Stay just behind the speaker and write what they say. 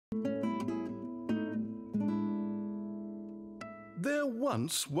There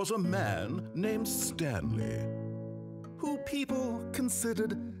once was a man named Stanley, who people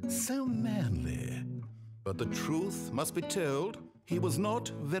considered so manly. But the truth must be told, he was not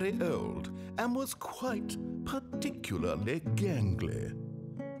very old and was quite particularly gangly.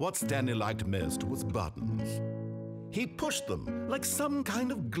 What Stanley liked most was buttons. He pushed them like some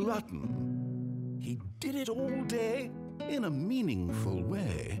kind of glutton. He did it all day in a meaningful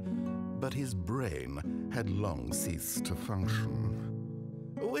way, but his brain had long ceased to function.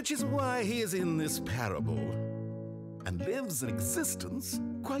 Which is why he is in this parable and lives an existence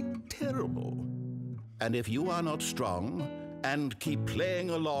quite terrible. And if you are not strong and keep playing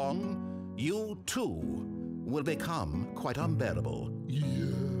along, you too will become quite unbearable. Yes.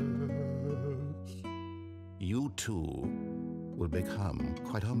 You too will become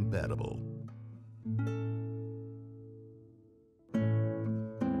quite unbearable.